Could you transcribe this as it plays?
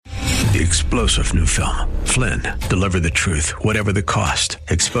The explosive new film, Flynn, deliver the truth, whatever the cost,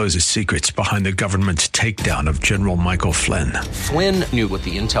 exposes secrets behind the government's takedown of General Michael Flynn. Flynn knew what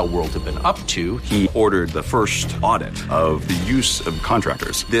the intel world had been up to. He ordered the first audit of the use of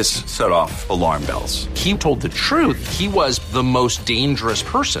contractors. This set off alarm bells. He told the truth. He was the most dangerous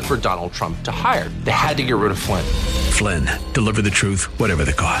person for Donald Trump to hire. They had to get rid of Flynn. Flynn, deliver the truth, whatever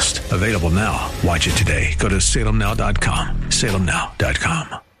the cost. Available now. Watch it today. Go to salemnow.com.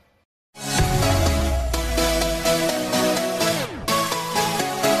 salemnow.com.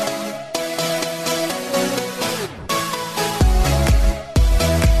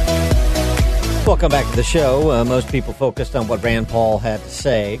 Welcome back to the show. Most people focused on what Rand Paul had to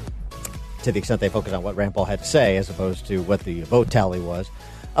say, to the extent they focused on what Rand Paul had to say, as opposed to what the vote tally was,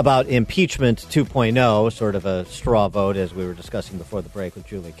 about impeachment 2.0, sort of a straw vote, as we were discussing before the break with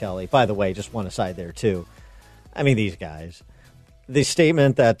Julie Kelly. By the way, just one aside there, too. I mean, these guys. The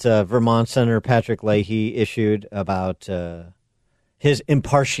statement that Vermont Senator Patrick Leahy issued about his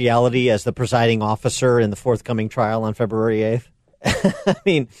impartiality as the presiding officer in the forthcoming trial on February 8th. I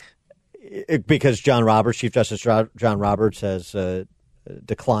mean, because Chief Justice John Roberts has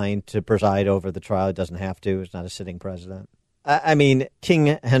declined to preside over the trial. He doesn't have to. He's not a sitting president. I mean,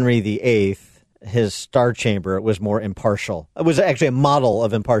 King Henry VIII, his Star Chamber, was more impartial. It was actually a model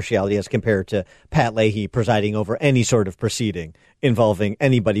of impartiality as compared to Pat Leahy presiding over any sort of proceeding involving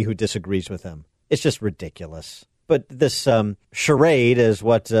anybody who disagrees with him. It's just ridiculous. But this charade is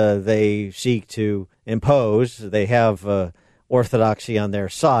what they seek to impose. They have orthodoxy on their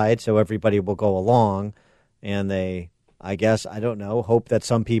side, so everybody will go along. And they, I guess, I don't know, hope that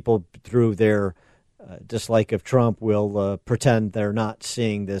some people, through their dislike of Trump, will pretend they're not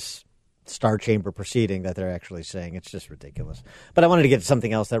seeing this Star Chamber proceeding that they're actually saying. It's just ridiculous. But I wanted to get to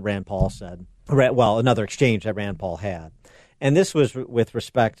something else that Rand Paul said. Well, another exchange that Rand Paul had. And this was with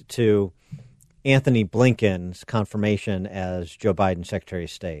respect to Anthony Blinken's confirmation as Joe Biden's Secretary of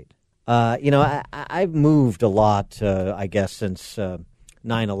State. I've moved a lot, I guess, since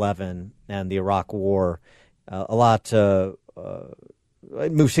 9/11 and the Iraq War. I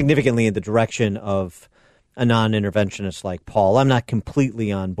moved significantly in the direction of a non-interventionist like Paul. I'm not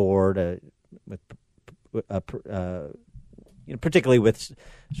completely on board particularly with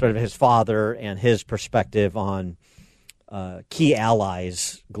sort of his father and his perspective on key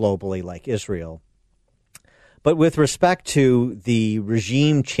allies globally like Israel. But with respect to the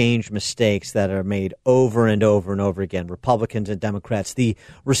regime change mistakes that are made over and over and over again, Republicans and Democrats, the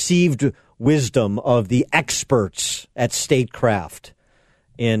received wisdom of the experts at statecraft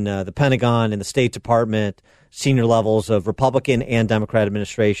in the Pentagon, in the State Department, senior levels of Republican and Democrat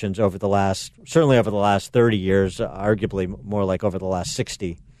administrations certainly over the last 30 years, arguably more like over the last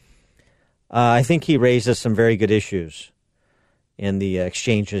 60. I think he raises some very good issues in the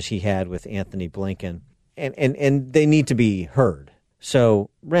exchanges he had with Anthony Blinken. And they need to be heard. So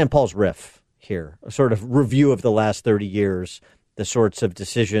Rand Paul's riff here, a sort of review of the last 30 years, the sorts of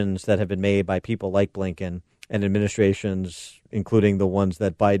decisions that have been made by people like Blinken and administrations, including the one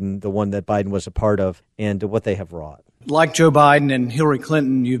that Biden was a part of, and what they have wrought. Like Joe Biden and Hillary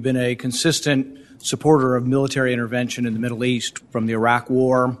Clinton, you've been a consistent supporter of military intervention in the Middle East, from the Iraq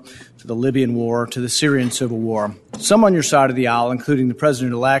War to the Libyan War to the Syrian Civil War. Some on your side of the aisle, including the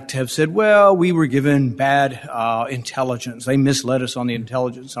president-elect, have said, well, we were given bad intelligence. They misled us on the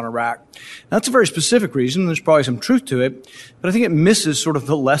intelligence on Iraq. Now, that's a very specific reason. There's probably some truth to it, but I think it misses sort of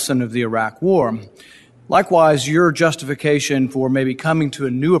the lesson of the Iraq War. Likewise, your justification for maybe coming to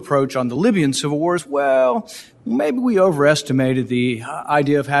a new approach on the Libyan civil war is, well, maybe we overestimated the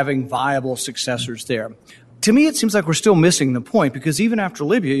idea of having viable successors there. To me, it seems like we're still missing the point, because even after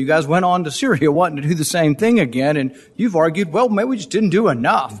Libya, you guys went on to Syria wanting to do the same thing again, and you've argued, well, maybe we just didn't do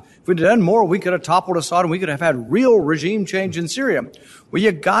enough. If we'd done more, we could have toppled Assad and we could have had real regime change in Syria. Well,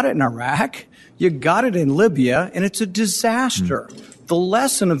 you got it in Iraq, you got it in Libya, and it's a disaster. The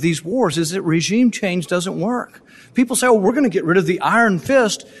lesson of these wars is that regime change doesn't work. People say, oh, we're going to get rid of the iron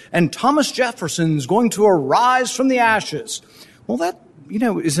fist and Thomas Jefferson's going to arise from the ashes. Well, that,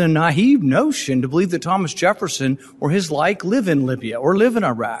 is a naive notion to believe that Thomas Jefferson or his like live in Libya or live in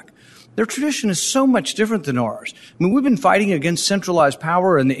Iraq. Their tradition is so much different than ours. I mean, we've been fighting against centralized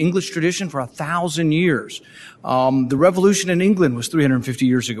power in the English tradition for 1,000 years. The revolution in England was 350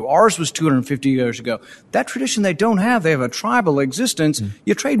 years ago. Ours was 250 years ago. That tradition they don't have. They have a tribal existence.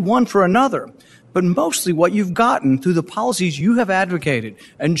 You trade one for another. But mostly what you've gotten through the policies you have advocated,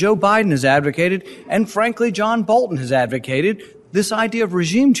 and Joe Biden has advocated, and frankly, John Bolton has advocated, this idea of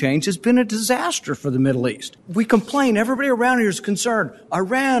regime change has been a disaster for the Middle East. We complain. Everybody around here is concerned.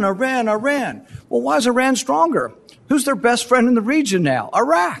 Iran. Well, why is Iran stronger? Who's their best friend in the region now?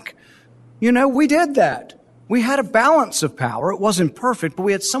 Iraq. We did that. We had a balance of power. It wasn't perfect, but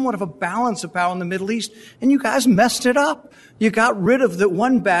we had somewhat of a balance of power in the Middle East, and you guys messed it up. You got rid of the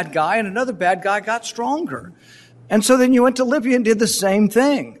one bad guy, and another bad guy got stronger. And so then you went to Libya and did the same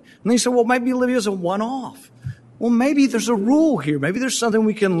thing. And they said, well, maybe Libya's a one-off. Well, maybe there's a rule here. Maybe there's something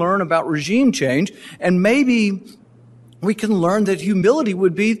we can learn about regime change, and maybe we can learn that humility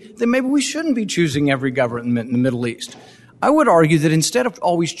would be that maybe we shouldn't be choosing every government in the Middle East. I would argue that instead of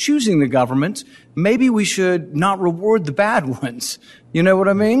always choosing the governments, maybe we should not reward the bad ones. You know what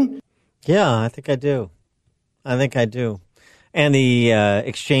I mean? Yeah, I think I do. And the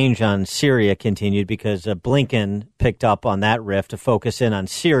exchange on Syria continued because Blinken picked up on that rift to focus in on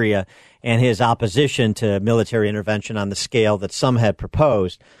Syria and his opposition to military intervention on the scale that some had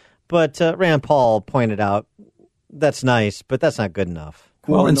proposed. But Rand Paul pointed out, that's nice, but that's not good enough.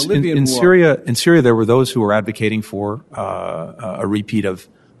 Well, in Syria, there were those who were advocating for a repeat of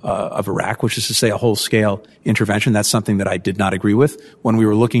Iraq, which is to say a whole-scale intervention. That's something that I did not agree with when we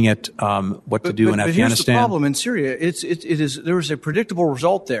were looking at what to do in Afghanistan. But here's the problem in Syria. There was a predictable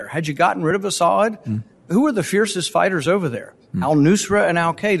result there. Had you gotten rid of Assad, who were the fiercest fighters over there? Al-Nusra and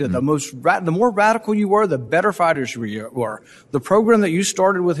Al-Qaeda. The more radical you were, the better fighters you were. The program that you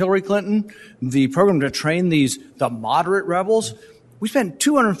started with Hillary Clinton, the program to train the moderate rebels, we spent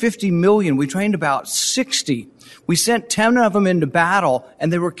 $250 million. We trained about 60. We sent 10 of them into battle,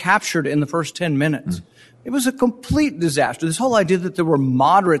 and they were captured in the first 10 minutes. It was a complete disaster. This whole idea that there were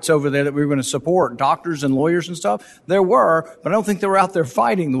moderates over there that we were going to support, doctors and lawyers and stuff, there were, but I don't think they were out there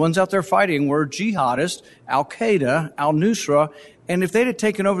fighting. The ones out there fighting were jihadists, Al-Qaeda, Al-Nusra, and if they'd have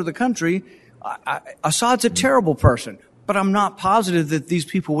taken over the country, Assad's a terrible person, but I'm not positive that these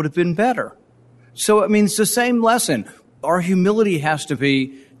people would have been better. So, I mean, it's the same lesson. Our humility has to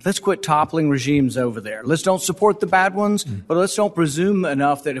be, let's quit toppling regimes over there. Let's don't support the bad ones, but let's don't presume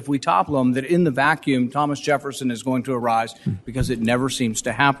enough that if we topple them, that in the vacuum, Thomas Jefferson is going to arise, because it never seems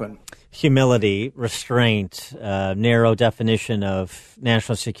to happen. Humility, restraint, narrow definition of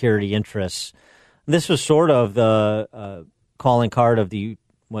national security interests. This was sort of the calling card of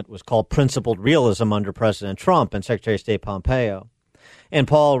what was called principled realism under President Trump and Secretary of State Pompeo. And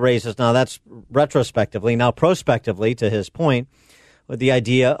Paul raises, now that's retrospectively, now prospectively, to his point, with the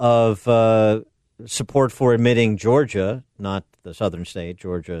idea of support for admitting Georgia, not the southern state,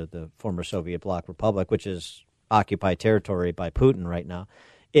 Georgia, the former Soviet bloc republic, which is occupied territory by Putin right now,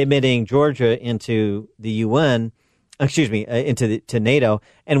 admitting Georgia into the UN, into NATO,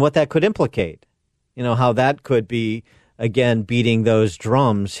 and what that could implicate. How that could be, again, beating those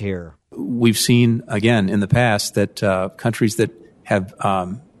drums here. We've seen, again, in the past that countries that have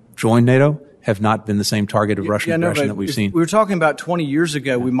joined NATO have not been the same target of Russian aggression that we've seen. We were talking about 20 years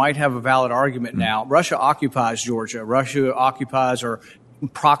ago. We might have a valid argument now. Russia occupies Georgia. Russia occupies, or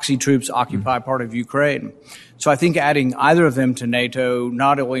proxy troops occupy part of Ukraine. So I think adding either of them to NATO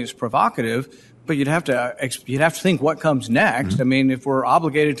not only is provocative, but you'd have to think what comes next. I mean, if we're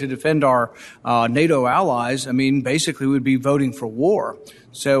obligated to defend our NATO allies, I mean, basically we'd be voting for war.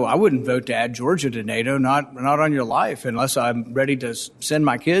 So I wouldn't vote to add Georgia to NATO, not on your life, unless I'm ready to send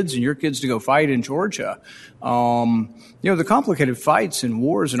my kids and your kids to go fight in Georgia. The complicated fights and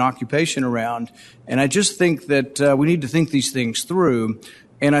wars and occupation around. And I just think that we need to think these things through.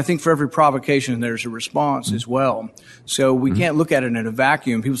 And I think for every provocation, there's a response as well. So we can't look at it in a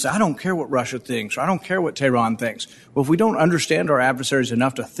vacuum. People say, I don't care what Russia thinks, or I don't care what Tehran thinks. Well, if we don't understand our adversaries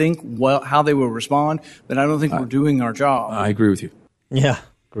enough to think how they will respond, then I don't think we're doing our job. I agree with you. Yeah,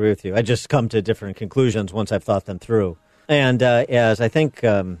 agree with you. I just come to different conclusions once I've thought them through. And as I think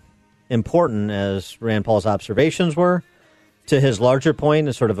important as Rand Paul's observations were, to his larger point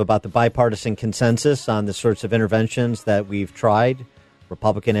is sort of about the bipartisan consensus on the sorts of interventions that we've tried,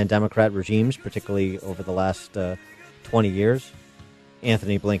 Republican and Democrat regimes, particularly over the last 20 years.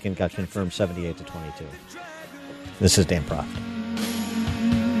 Anthony Blinken got confirmed 78-22. This is Dan Proft.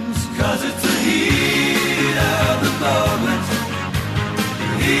 'Cause it's the heat of the moment.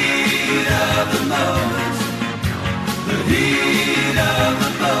 The heat of the moment. The heat of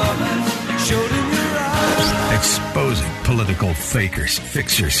the moment. Showed in your eyes. Exposing political fakers,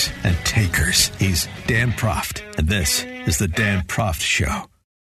 fixers, and takers. He's Dan Proft, and this is the Dan Proft Show.